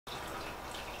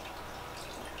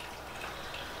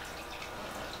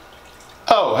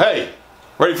So, hey,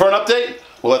 ready for an update?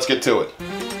 Well, let's get to it.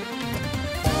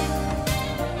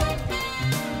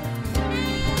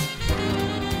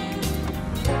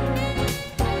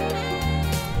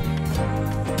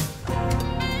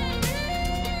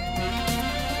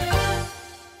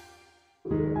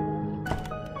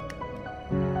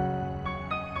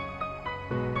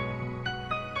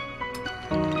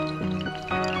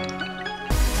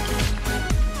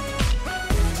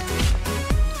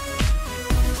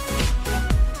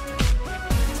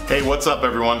 Hey, what's up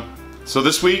everyone? So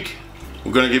this week,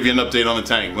 we're going to give you an update on the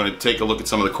tank. We're going to take a look at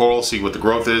some of the coral, see what the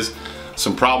growth is,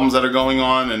 some problems that are going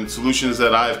on, and solutions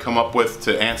that I've come up with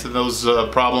to answer those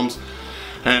problems.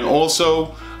 And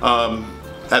also,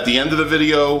 at the end of the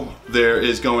video, there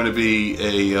is going to be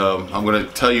I'm going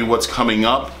to tell you what's coming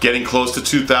up. Getting close to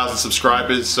 2,000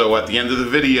 subscribers, so at the end of the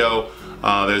video,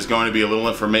 there's going to be a little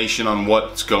information on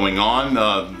what's going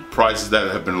on, prizes that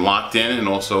have been locked in, and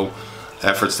also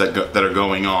efforts that are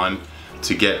going on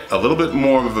to get a little bit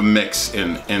more of a mix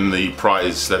in the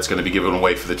prize that's going to be given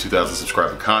away for the 2,000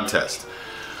 subscriber contest.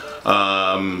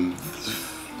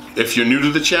 If you're new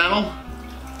to the channel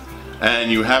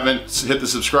and you haven't hit the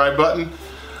subscribe button,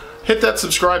 hit that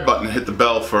subscribe button, hit the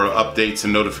bell for updates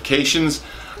and notifications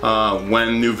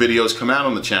when new videos come out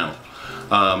on the channel.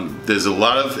 There's a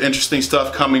lot of interesting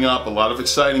stuff coming up, a lot of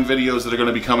exciting videos that are going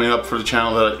to be coming up for the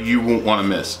channel that you won't want to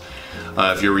miss.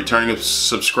 If you're a returning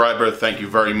subscriber, thank you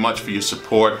very much for your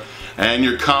support and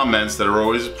your comments that are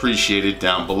always appreciated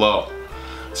down below.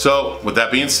 So, with that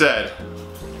being said,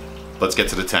 let's get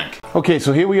to the tank. Okay,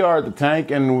 so here we are at the tank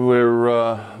and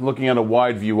we're looking at a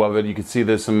wide view of it. You can see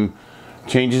there's some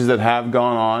changes that have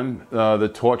gone on. The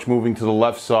torch moving to the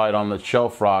left side on the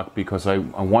shelf rock because I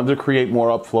wanted to create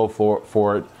more upflow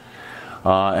for it,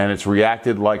 and it's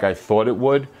reacted like I thought it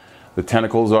would. The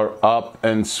tentacles are up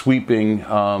and sweeping,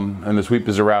 and the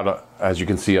sweepers are out, as you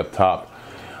can see up top.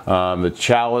 The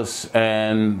chalice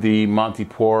and the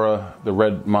Montipora, the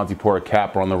red Montipora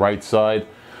cap, are on the right side.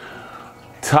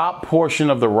 Top portion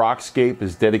of the rockscape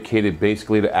is dedicated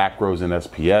basically to acros and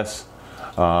SPS.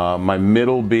 My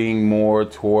middle being more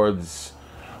towards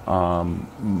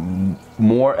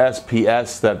more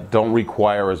SPS that don't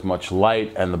require as much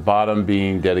light, and the bottom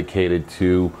being dedicated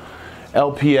to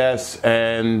LPS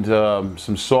and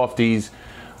some softies,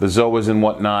 the zoas and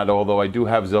whatnot, although I do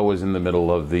have zoas in the middle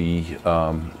of the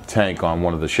tank on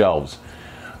one of the shelves.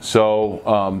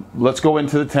 So let's go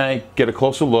into the tank, get a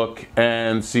closer look,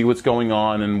 and see what's going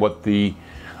on and what the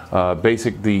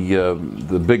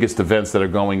the biggest events that are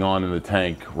going on in the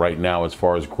tank right now as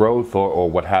far as growth or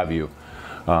what have you.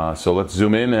 So let's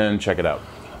zoom in and check it out.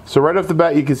 So right off the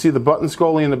bat, you can see the button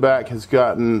scully in the back has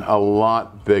gotten a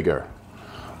lot bigger.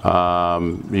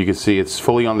 You can see it's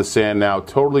fully on the sand now,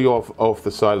 totally off the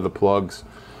side of the plugs,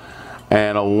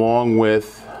 and along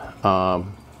with the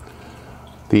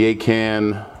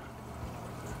A-can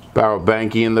barrel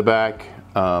banky in the back.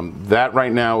 That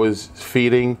right now is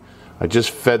feeding. I just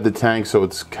fed the tank, so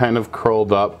it's kind of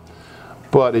curled up,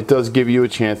 but it does give you a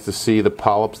chance to see the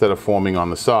polyps that are forming on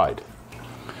the side.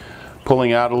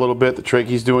 Pulling out a little bit, the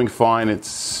trachei's doing fine.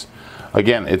 It's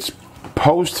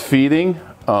post-feeding.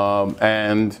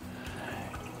 And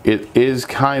it is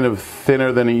kind of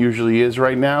thinner than it usually is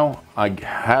right now. I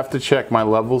have to check my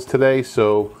levels today,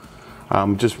 so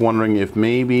I'm just wondering if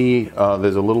maybe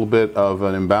there's a little bit of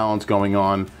an imbalance going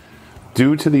on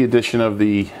due to the addition of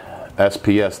the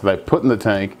SPS that I put in the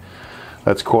tank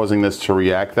that's causing this to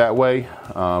react that way.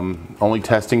 Only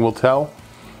testing will tell.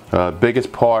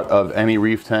 Biggest part of any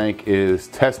reef tank is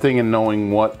testing and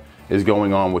knowing what is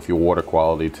going on with your water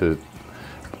quality to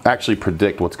actually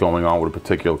predict what's going on with a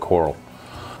particular coral.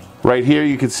 Right here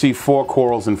you can see 4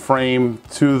 corals in frame,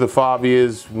 2 of the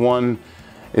favias, 1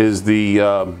 is the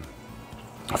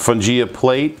fungia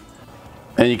plate,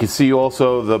 and you can see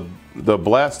also the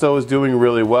blasto is doing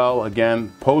really well.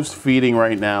 Again, post feeding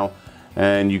right now,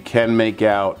 and you can make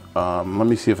out, let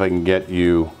me see if I can get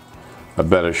you a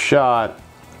better shot.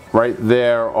 Right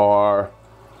there are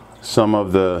some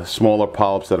of the smaller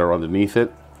polyps that are underneath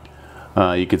it.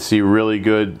 You can see really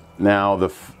good now the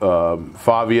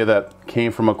favia that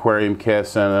came from Aquarium Care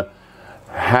Center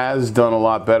has done a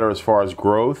lot better as far as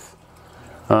growth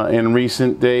in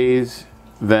recent days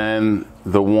than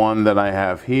the one that I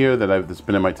have here that's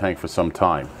been in my tank for some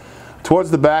time. Towards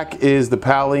the back is the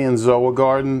Pali and Zoa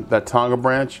garden, that Tonga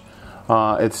branch.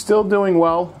 It's still doing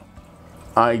well.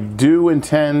 I do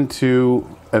intend to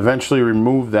eventually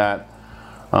remove that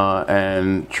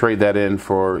and trade that in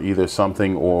for either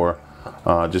something or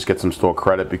just get some store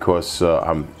credit, because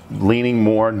I'm leaning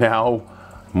more now,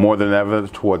 more than ever,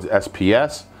 towards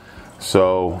SPS.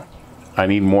 So I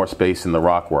need more space in the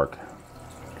rock work.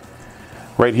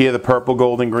 Right here, the purple,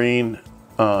 golden, green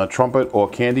trumpet or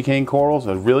candy cane corals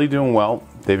are really doing well.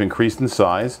 They've increased in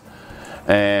size,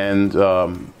 and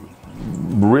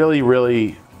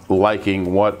really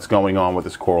liking what's going on with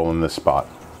this coral in this spot.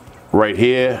 Right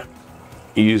here,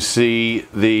 you see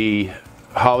the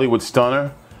Hollywood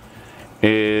Stunner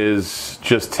is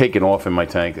just taking off in my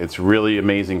tank. It's really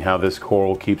amazing how this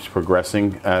coral keeps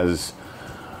progressing as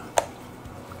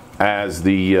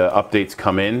the updates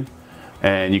come in,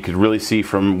 and you could really see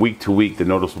from week to week the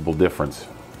noticeable difference.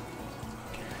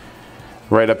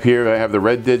 Right up here I have the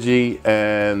red digi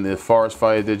and the forest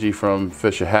fire digi from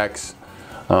FishOfHex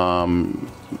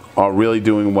are really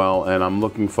doing well, and I'm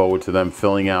looking forward to them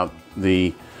filling out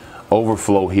the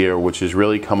overflow here, which has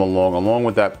really come along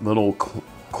with that little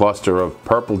cluster of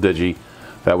purple digi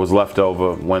that was left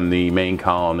over when the main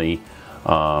colony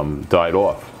died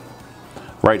off.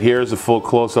 Right here is a full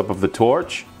close-up of the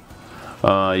torch.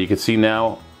 You can see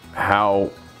now how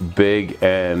big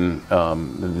and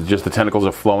just the tentacles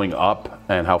are flowing up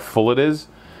and how full it is.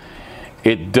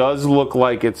 It does look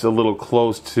like it's a little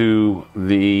close to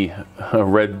the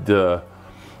red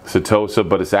Setosa,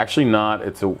 but it's actually not.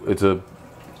 It's a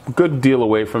good deal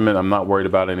away from it. I'm not worried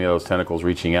about any of those tentacles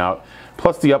reaching out.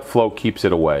 Plus the upflow keeps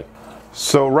it away.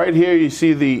 So right here you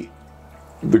see the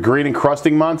green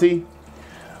encrusting Monty.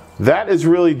 That is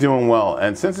really doing well,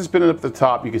 and since it's been up the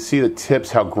top, you can see the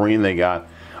tips, how green they got.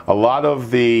 A lot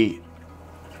of the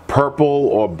purple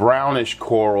or brownish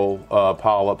coral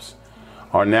polyps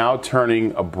are now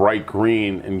turning a bright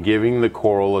green and giving the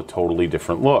coral a totally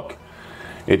different look.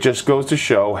 It just goes to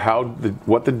show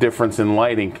what the difference in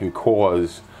lighting can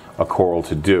cause a coral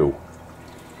to do.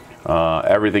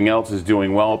 Everything else is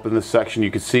doing well up in this section. You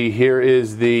can see here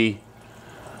is the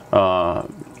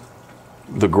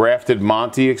grafted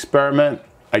Monty experiment.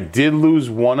 I did lose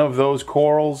one of those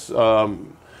corals,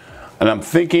 and I'm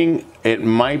thinking it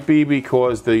might be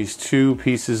because these two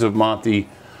pieces of Monty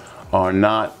are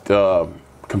not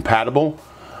compatible.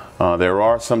 There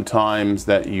are some times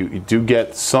that you do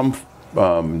get some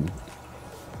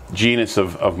genus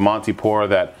of Montipora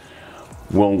that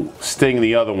will sting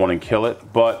the other one and kill it,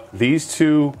 but these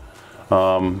two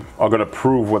are going to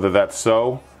prove whether that's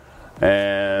so.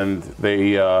 And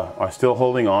they are still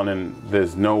holding on, and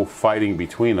there's no fighting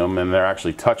between them, and they're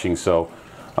actually touching, so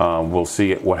we'll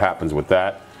see what happens with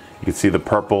that. You can see the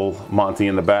purple Monty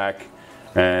in the back,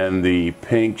 and the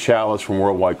pink chalice from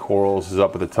Worldwide Corals is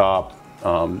up at the top.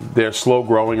 They're slow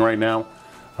growing right now,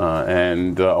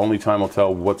 and only time will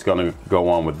tell what's going to go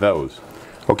on with those.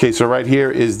 Okay, so right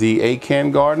here is the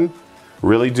Acan Garden,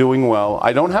 really doing well.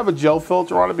 I don't have a gel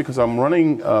filter on it because I'm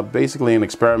running basically an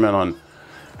experiment on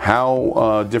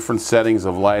how different settings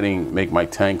of lighting make my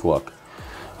tank look.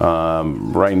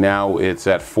 Right now it's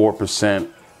at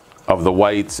 4% of the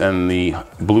whites, and the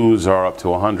blues are up to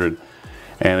 100,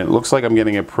 and it looks like I'm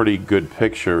getting a pretty good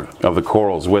picture of the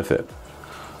corals with it.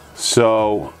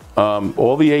 So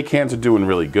all the acans are doing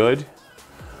really good.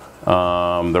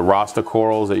 The Rasta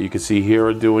corals that you can see here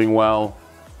are doing well.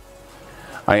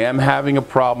 I am having a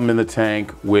problem in the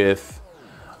tank with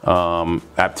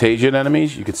Aptasia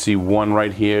anemones. You can see one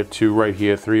right here, two right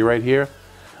here, three right here.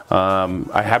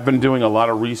 I have been doing a lot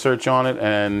of research on it,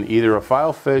 and either a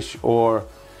filefish or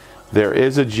there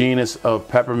is a genus of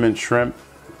peppermint shrimp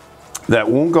that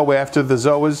won't go after the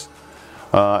zoas.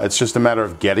 It's just a matter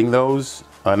of getting those.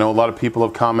 I know a lot of people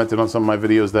have commented on some of my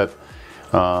videos that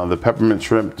the peppermint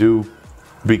shrimp do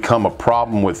become a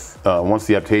problem with once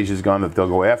the Aptasia is gone, that they'll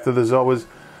go after the zoas.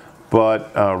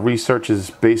 But research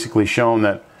has basically shown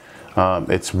that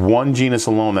it's one genus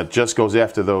alone that just goes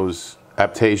after those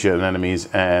Aptasia anemones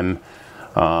and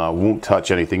won't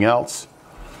touch anything else.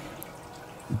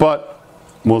 But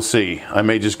we'll see. I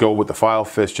may just go with the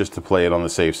filefish just to play it on the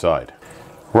safe side.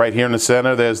 Right here in the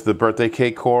center, there's the birthday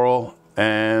cake coral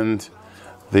and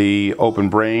the open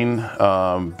brain.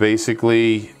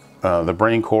 Basically, the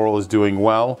brain coral is doing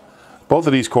well. Both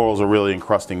of these corals are really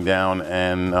encrusting down,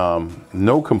 and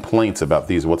no complaints about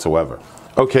these whatsoever.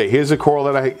 Okay, here's a coral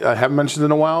that I haven't mentioned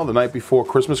in a while. The Night Before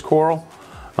Christmas coral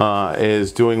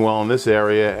is doing well in this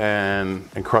area and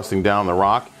encrusting down the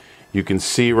rock. You can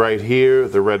see right here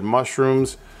the red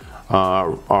mushrooms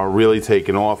are really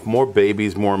taking off. More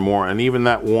babies, more and more. And even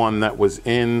that one that was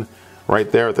in right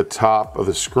there at the top of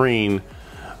the screen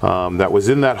that was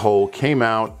in that hole came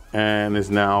out and is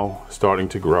now starting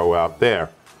to grow out there.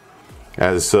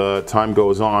 As time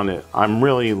goes on, I'm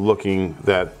really looking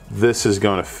that this is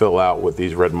going to fill out with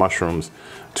these red mushrooms.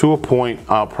 To a point,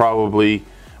 I'll probably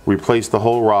replace the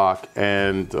whole rock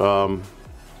and you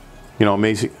know,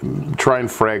 try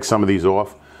and frag some of these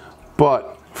off.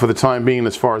 But for the time being,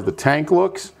 as far as the tank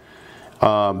looks,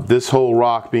 This whole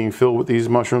rock being filled with these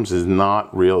mushrooms is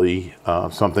not really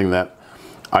something that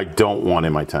I don't want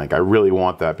in my tank. I really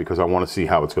want that because I want to see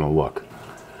how it's going to look.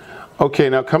 Okay,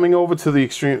 now coming over to the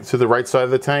extreme, to the right side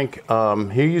of the tank,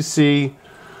 here you see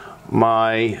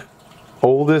my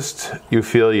oldest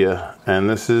Euphyllia, and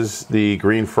this is the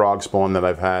green frog spawn that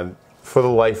I've had for the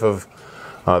life of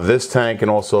this tank and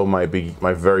also my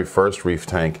very first reef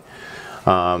tank.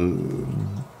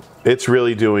 It's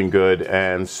really doing good,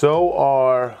 and so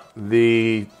are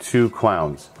the two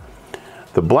clowns.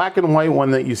 The black and white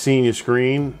one that you see in your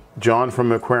screen, John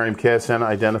from Aquarium Care Center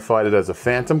identified it as a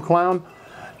phantom clown,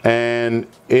 and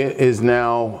it is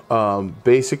now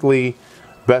basically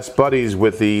best buddies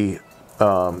with the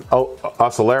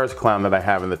Ocellaris clown that I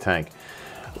have in the tank.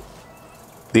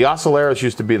 The Ocellaris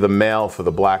used to be the male for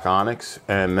the black onyx,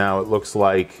 and now it looks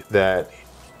like that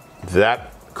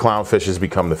clownfish has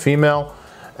become the female,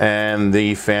 and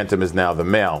the phantom is now the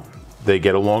male. They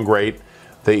get along great,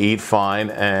 they eat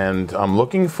fine, and I'm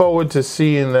looking forward to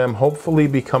seeing them hopefully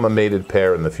become a mated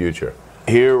pair in the future.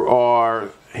 Here are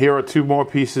two more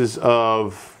pieces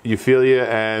of Euphyllia,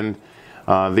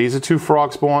 and these are two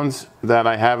frog spawns that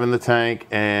I have in the tank,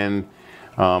 and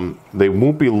they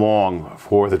won't be long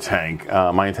for the tank.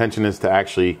 My intention is to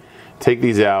actually take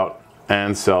these out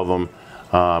and sell them.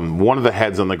 One of the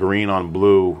heads on the green on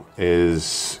blue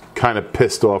is kind of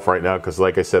pissed off right now because,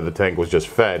 like I said, the tank was just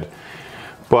fed.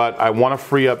 But I want to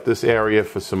free up this area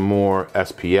for some more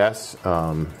SPS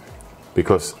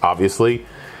because obviously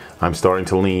I'm starting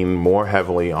to lean more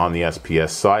heavily on the SPS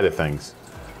side of things.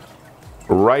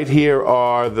 Right here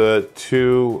are the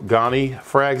two Ghani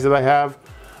frags that I have.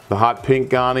 The hot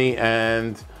pink Ghani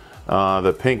and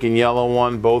the pink and yellow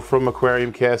one, both from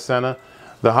Aquarium Care Center.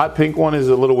 The hot pink one is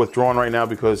a little withdrawn right now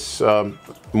because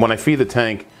when I feed the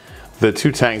tank, the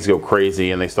two tanks go crazy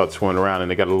and they start swimming around,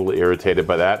 and they got a little irritated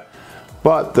by that.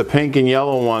 But the pink and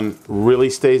yellow one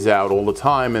really stays out all the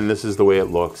time, and this is the way it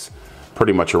looks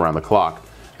pretty much around the clock.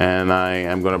 And I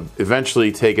am going to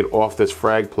eventually take it off this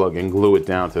frag plug and glue it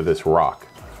down to this rock.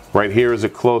 Right here is a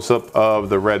close-up of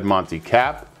the red Monty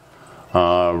cap.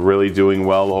 Really doing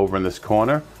well over in this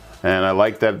corner, and I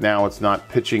like that now it's not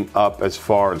pitching up as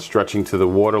far and stretching to the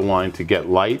water line to get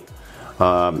light.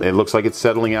 It looks like it's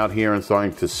settling out here and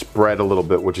starting to spread a little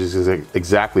bit, which is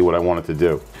exactly what I wanted to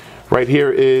do. Right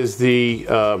here is the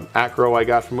acro I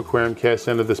got from Aquarium Care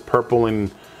Center, this purple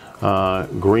and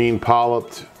green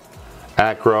polyped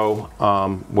acro,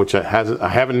 which I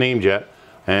haven't named yet,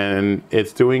 and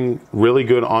it's doing really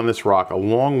good on this rock,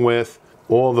 along with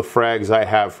all the frags I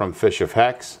have from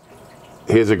FishOfHex.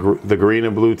 Here's the green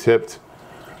and blue tipped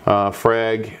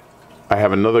frag. I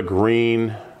have another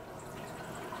green,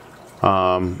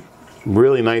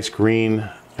 really nice green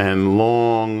and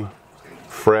long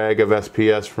frag of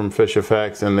SPS from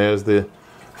FishOfHex, and there's the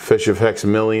FishOfHex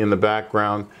Millie in the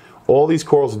background. All these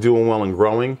corals are doing well and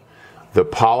growing. The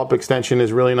polyp extension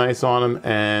is really nice on them,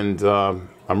 and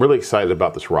I'm really excited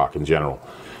about this rock in general.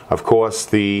 Of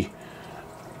course,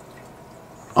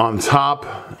 on top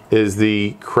is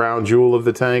the crown jewel of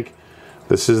the tank.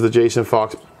 This is the Jason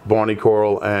Fox Barney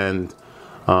coral, and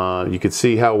you can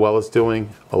see how well it's doing.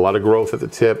 A lot of growth at the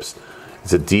tips.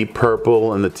 It's a deep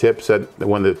purple, and the tips,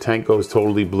 when the tank goes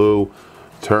totally blue,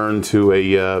 turn to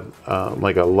a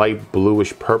like a light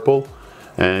bluish purple.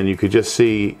 And you could just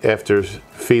see after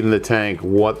feeding the tank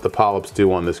what the polyps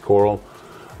do on this coral.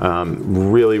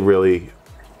 Really, really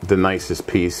the nicest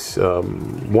piece,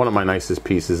 one of my nicest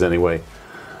pieces anyway.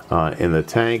 In the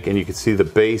tank, and you can see the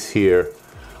base here.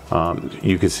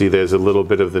 You can see there's a little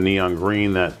bit of the neon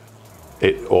green that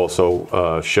it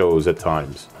also shows at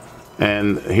times.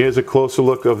 And here's a closer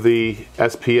look of the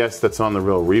SPS that's on the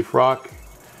real reef rock.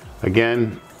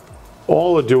 Again,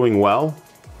 all are doing well.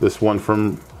 This one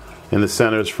in the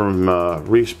center is from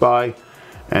Reef Spy,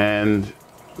 and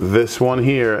this one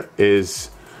here is,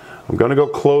 I'm going to go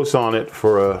close on it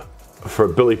for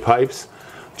Billy Pipes,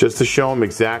 just to show him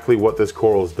exactly what this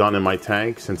coral has done in my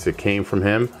tank since it came from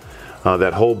him.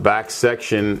 That whole back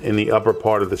section in the upper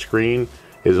part of the screen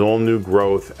is all new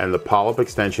growth, and the polyp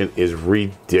extension is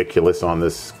ridiculous on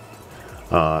this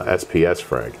SPS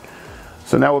frag.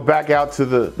 So now we're back out to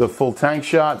the full tank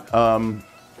shot.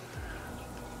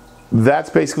 That's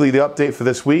basically the update for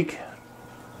this week.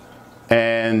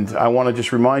 And I want to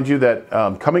just remind you that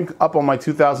coming up on my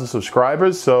 2,000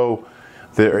 subscribers, so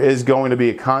there is going to be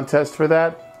a contest for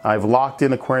that. I've locked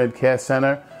in Aquarium Care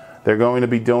Center. They're going to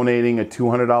be donating a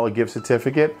 $200 gift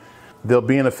certificate. There'll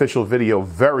be an official video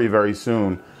very, very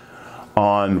soon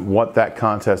on what that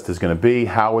contest is going to be,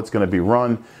 how it's going to be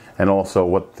run, and also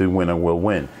what the winner will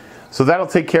win. So that'll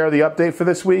take care of the update for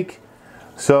this week.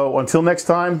 So until next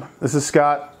time, this is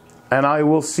Scott, and I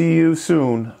will see you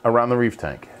soon around the reef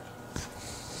tank.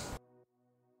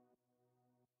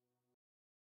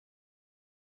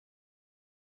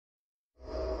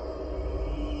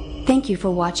 Thank you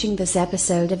for watching this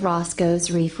episode of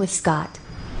Roscoe's Reef with Scott.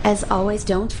 As always,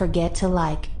 don't forget to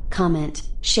like, comment,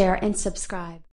 share, and subscribe.